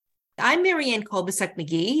I'm Marianne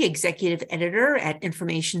Kolbasuk-McGee, Executive Editor at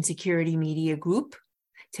Information Security Media Group.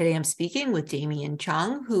 Today I'm speaking with Damian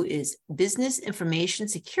Chung, who is Business Information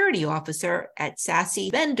Security Officer at SASE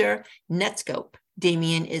vendor Netskope.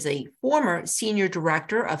 Damian is a former Senior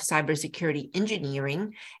Director of Cybersecurity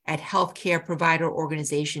Engineering at healthcare provider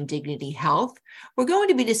organization Dignity Health. We're going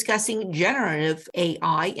to be discussing generative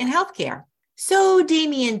AI in healthcare. So,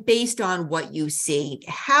 Damian, based on what you see,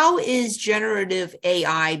 how is generative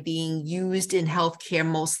AI being used in healthcare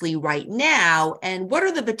mostly right now? And what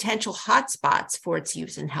are the potential hotspots for its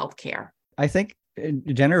use in healthcare? I think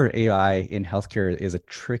generative AI in healthcare is a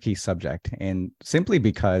tricky subject, and simply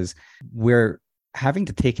because we're having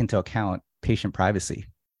to take into account patient privacy.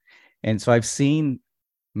 And so I've seen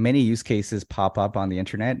many use cases pop up on the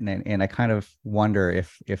internet, and I kind of wonder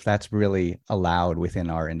if that's really allowed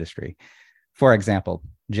within our industry. For example,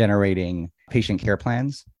 generating patient care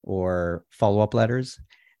plans or follow-up letters.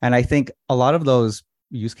 And I think a lot of those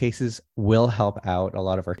use cases will help out a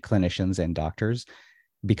lot of our clinicians and doctors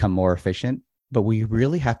become more efficient. But we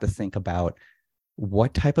really have to think about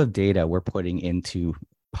what type of data we're putting into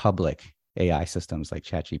public AI systems like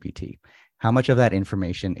ChatGPT. How much of that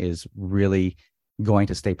information is really going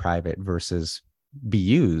to stay private versus be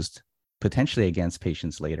used potentially against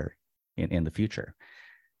patients later in the future?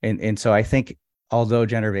 And so I think although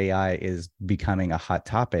generative AI is becoming a hot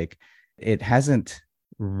topic, it hasn't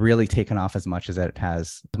really taken off as much as it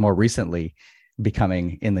has more recently,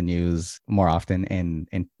 becoming in the news more often, and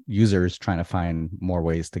users trying to find more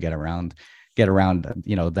ways to get around,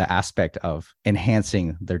 the aspect of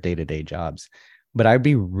enhancing their day-to-day jobs. But I'd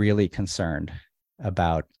be really concerned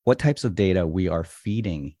about what types of data we are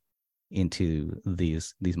feeding into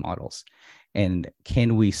these models, and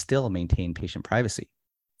can we still maintain patient privacy?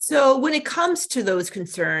 So when it comes to those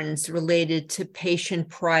concerns related to patient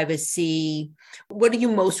privacy, what are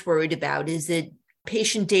you most worried about? Is it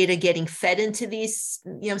patient data getting fed into these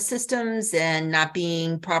systems and not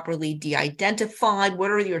being properly de-identified? What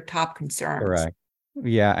are your top concerns? Correct.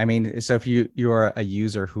 Yeah, I mean, so if you're a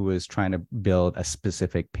user who is trying to build a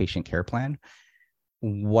specific patient care plan,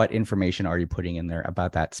 what information are you putting in there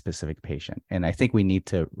about that specific patient? And I think we need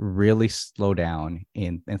to really slow down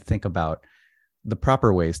and think about the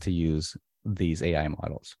proper ways to use these AI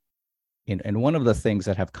models. And one of the things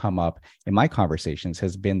that have come up in my conversations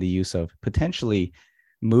has been the use of potentially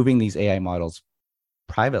moving these AI models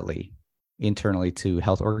privately, internally to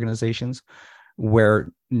health organizations,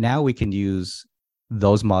 where now we can use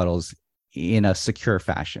those models in a secure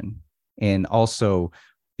fashion and also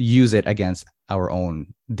use it against our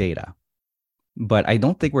own data. But I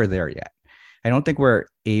don't think we're there yet. I don't think we're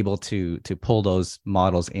able to pull those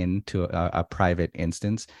models into a private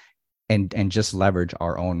instance and just leverage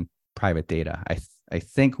our own private data. I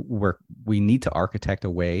think we need to architect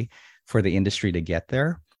a way for the industry to get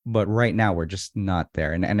there, but right now we're just not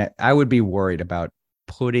there. And I would be worried about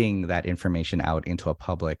putting that information out into a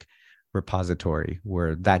public repository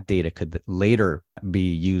where that data could later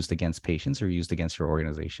be used against patients or used against your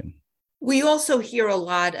organization. We also hear a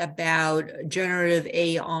lot about generative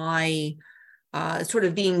AI sort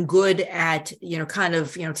of being good at,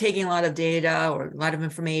 taking a lot of data or a lot of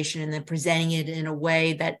information and then presenting it in a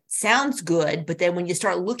way that sounds good. But then when you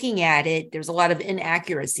start looking at it, there's a lot of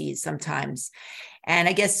inaccuracies sometimes. And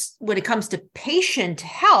I guess when it comes to patient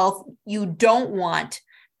health, you don't want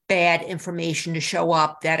bad information to show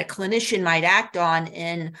up that a clinician might act on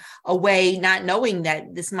in a way not knowing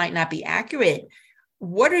that this might not be accurate.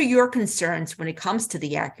 What are your concerns when it comes to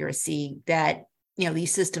the accuracy that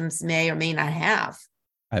these systems may or may not have?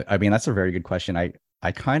 I mean, that's a very good question.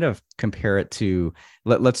 I kind of compare it to,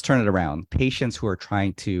 let's turn it around. Patients who are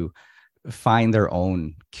trying to find their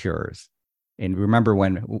own cures. And remember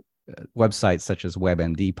when websites such as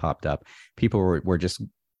WebMD popped up, people were just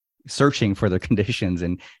searching for their conditions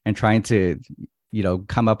and trying to,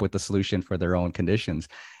 come up with a solution for their own conditions.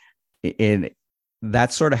 And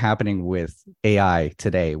that's sort of happening with AI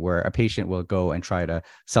today, where a patient will go and try to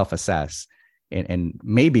self-assess and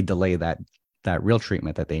maybe delay that real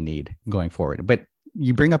treatment that they need going forward. But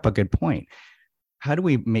you bring up a good point. How do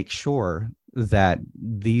we make sure that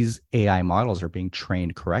these AI models are being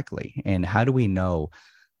trained correctly? And how do we know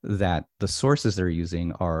that the sources they're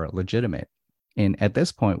using are legitimate? And at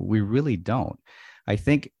this point, we really don't. I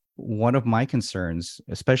think one of my concerns,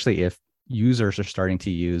 especially if users are starting to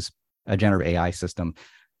use a generative AI system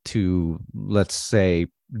to, let's say,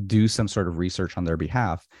 do some sort of research on their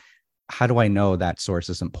behalf, how do I know that source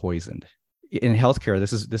isn't poisoned? In healthcare,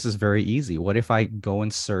 this is very easy. What if I go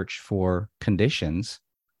and search for conditions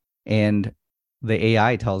and the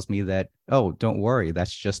AI tells me that, oh, don't worry,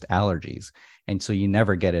 that's just allergies. And so you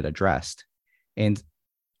never get it addressed. And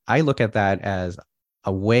I look at that as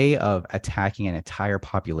a way of attacking an entire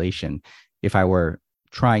population. If I were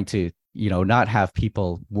trying to, not have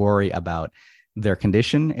people worry about their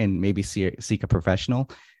condition and maybe seek a professional,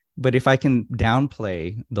 but if I can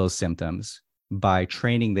downplay those symptoms by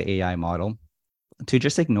training the AI model to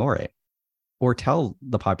just ignore it or tell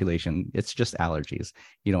the population it's just allergies,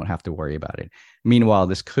 you don't have to worry about it. Meanwhile,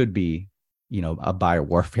 this could be, a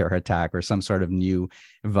biowarfare attack or some sort of new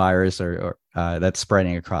virus or that's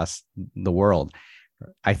spreading across the world.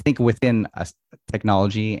 I think within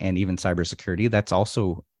technology and even cybersecurity, that's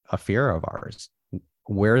also a fear of ours.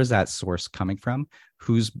 Where is that source coming from?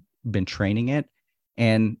 Who's been training it?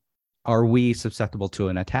 And are we susceptible to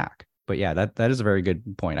an attack? But yeah, that is a very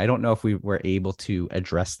good point. I don't know if we were able to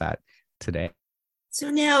address that today. So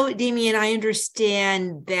now, Damian, I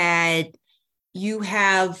understand that you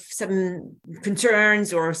have some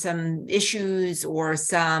concerns or some issues or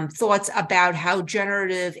some thoughts about how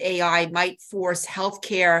generative AI might force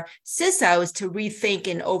healthcare CISOs to rethink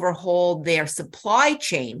and overhaul their supply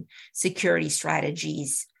chain security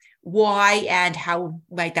strategies. Why and how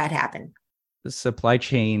might that happen? The supply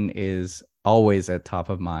chain is always at top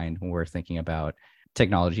of mind when we're thinking about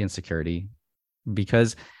technology and security,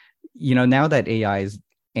 because now that AI is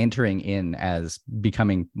entering in as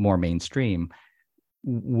becoming more mainstream,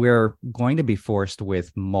 we're going to be forced with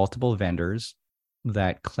multiple vendors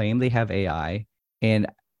that claim they have AI. And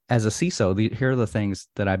as a CISO, here are the things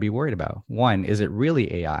that I'd be worried about. One, is it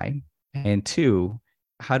really AI? And two,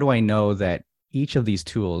 how do I know that each of these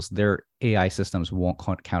tools, their AI systems won't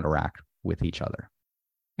counteract with each other?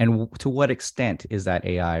 And to what extent is that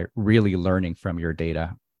AI really learning from your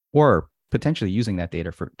data or potentially using that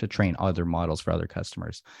data to train other models for other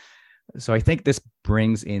customers? So I think this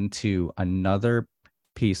brings into another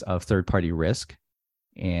piece of third-party risk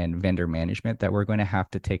and vendor management that we're going to have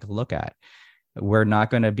to take a look at. We're not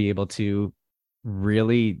going to be able to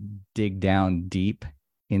really dig down deep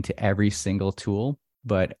into every single tool,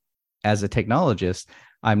 but as a technologist,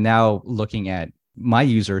 I'm now looking at my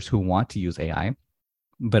users who want to use AI,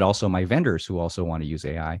 but also my vendors who also want to use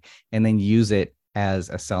AI, and then use it as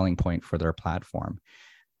a selling point for their platform.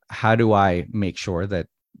 How do I make sure that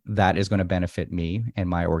that is going to benefit me and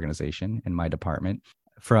my organization and my department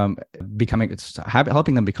from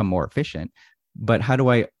helping them become more efficient? But how do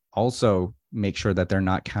I also make sure that they're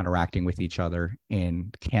not counteracting with each other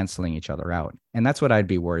and canceling each other out? And that's what I'd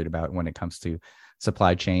be worried about when it comes to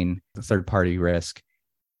supply chain, third-party risk,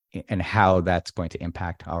 and how that's going to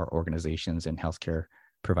impact our organizations and healthcare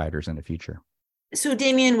providers in the future. So,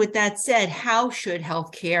 Damian, with that said, how should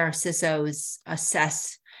healthcare CISOs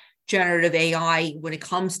assess generative AI when it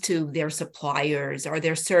comes to their suppliers? Are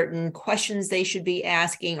there certain questions they should be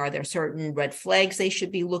asking? Are there certain red flags they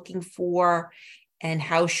should be looking for? And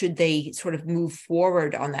how should they sort of move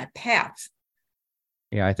forward on that path?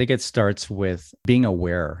 Yeah, I think it starts with being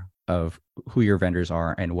aware of who your vendors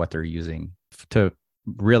are and what they're using to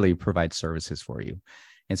really provide services for you.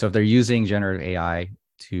 And so if they're using generative AI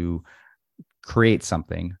to create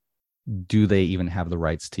something, do they even have the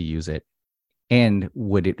rights to use it? And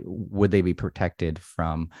would they be protected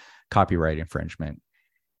from copyright infringement?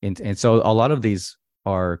 And so a lot of these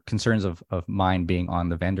are concerns of mine being on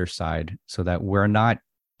the vendor side, so that we're not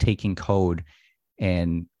taking code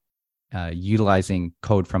and utilizing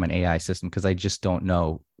code from an AI system, because I just don't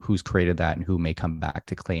know who's created that and who may come back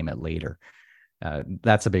to claim it later.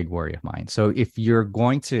 That's a big worry of mine. So if you're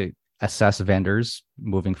going to assess vendors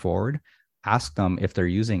moving forward, ask them if they're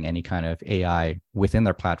using any kind of AI within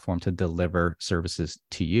their platform to deliver services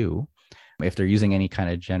to you. If they're using any kind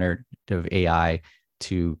of generative AI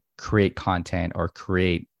to create content or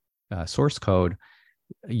create source code,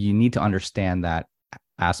 you need to understand that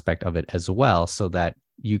aspect of it as well, so that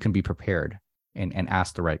you can be prepared and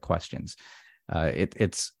ask the right questions.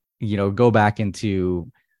 It's go back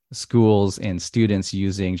into schools and students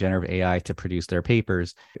using generative AI to produce their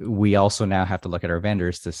papers. We also now have to look at our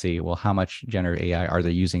vendors to see, well, how much generative AI are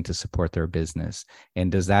they using to support their business?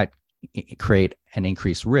 And does that create an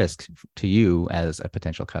increased risk to you as a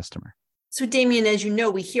potential customer? So, Damian, as you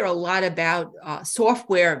know, we hear a lot about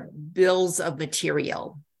software bills of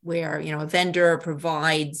material, where a vendor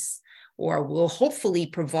provides or will hopefully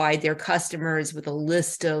provide their customers with a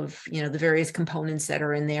list of the various components that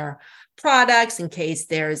are in their products, in case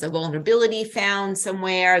there's a vulnerability found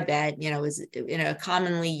somewhere that is in a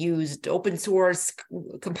commonly used open source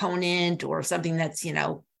component, or something that's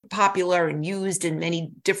popular and used in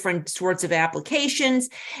many different sorts of applications.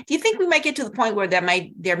 Do you think we might get to the point where there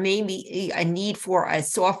may be a need for a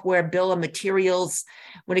software bill of materials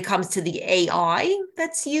when it comes to the AI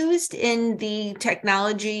that's used in the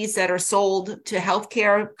technologies that are sold to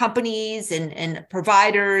healthcare companies and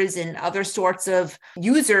providers and other sorts of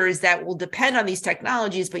users that will depend on these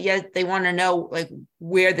technologies, but yet they want to know like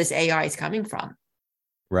where this AI is coming from?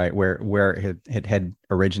 Right, where it had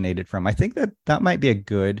originated from. I think that might be a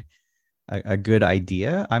good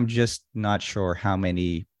idea. I'm just not sure how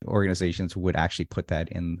many organizations would actually put that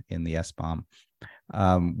in the SBOM.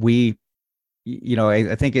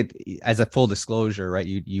 I think it, as a full disclosure, right?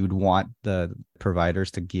 You'd want the providers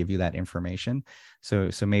to give you that information. So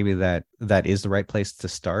maybe that is the right place to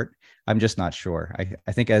start. I'm just not sure.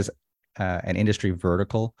 I think as an industry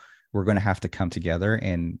vertical, we're going to have to come together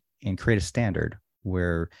and create a standard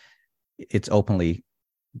where it's openly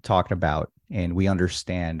talked about and we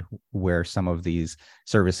understand where some of these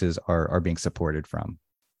services are being supported from.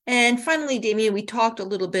 And finally, Damian, we talked a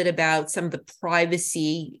little bit about some of the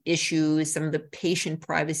privacy issues, some of the patient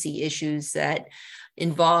privacy issues that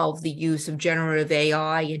involve the use of generative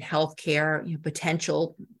AI in healthcare,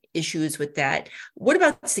 potential issues with that. What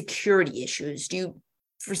about security issues? Do you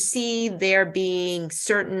foresee there being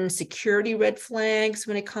certain security red flags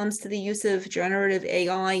when it comes to the use of generative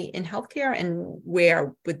AI in healthcare? And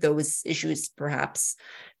where would those issues perhaps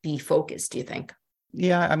be focused, do you think?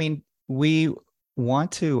 Yeah, I mean, we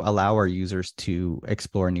want to allow our users to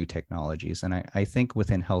explore new technologies. And I think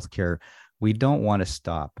within healthcare, we don't want to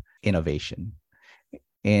stop innovation.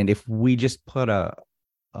 And if we just put a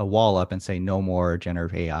wall up and say no more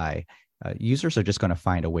generative AI, users are just going to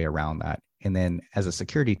find a way around that. And then as a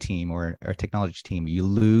security team or a technology team, you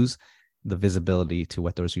lose the visibility to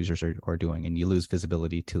what those users are doing, and you lose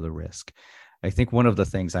visibility to the risk. I think one of the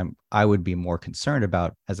things I would be more concerned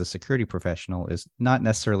about as a security professional is not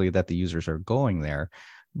necessarily that the users are going there,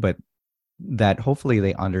 but that hopefully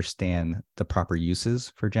they understand the proper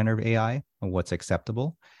uses for generative AI and what's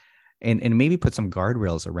acceptable, and maybe put some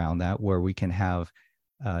guardrails around that where we can have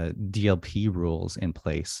DLP rules in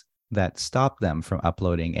place that stop them from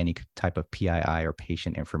uploading any type of PII or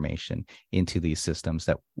patient information into these systems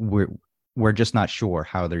that we're just not sure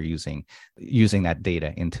how they're using that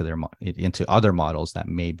data into other models that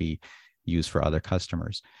may be used for other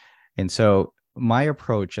customers. And so my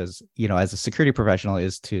approach as a security professional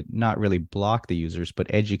is to not really block the users, but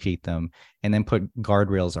educate them and then put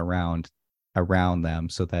guardrails around them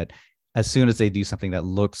so that as soon as they do something that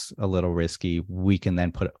looks a little risky, we can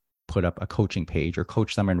then put up a coaching page or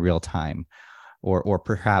coach them in real time, or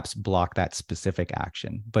perhaps block that specific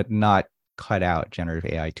action, but not cut out generative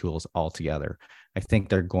AI tools altogether. I think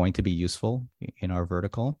they're going to be useful in our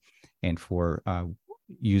vertical and for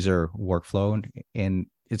user workflow, and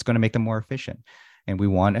it's going to make them more efficient. And we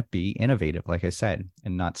want to be innovative, like I said,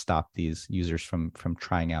 and not stop these users from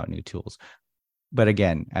trying out new tools. But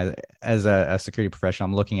again, as a security professional,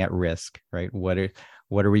 I'm looking at risk, right? What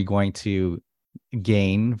are we going to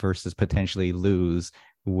gain versus potentially lose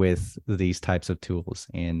with these types of tools?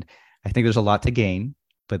 And I think there's a lot to gain,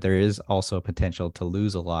 but there is also a potential to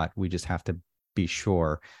lose a lot. We just have to be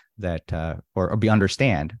sure that or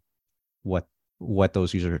understand what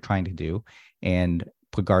those users are trying to do and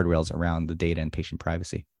put guardrails around the data and patient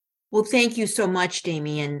privacy. Well, thank you so much,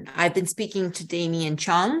 Damian. I've been speaking to Damian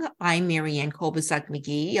Chung. I'm Marianne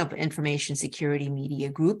Kolbasuk-McGee of Information Security Media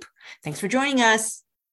Group. Thanks for joining us.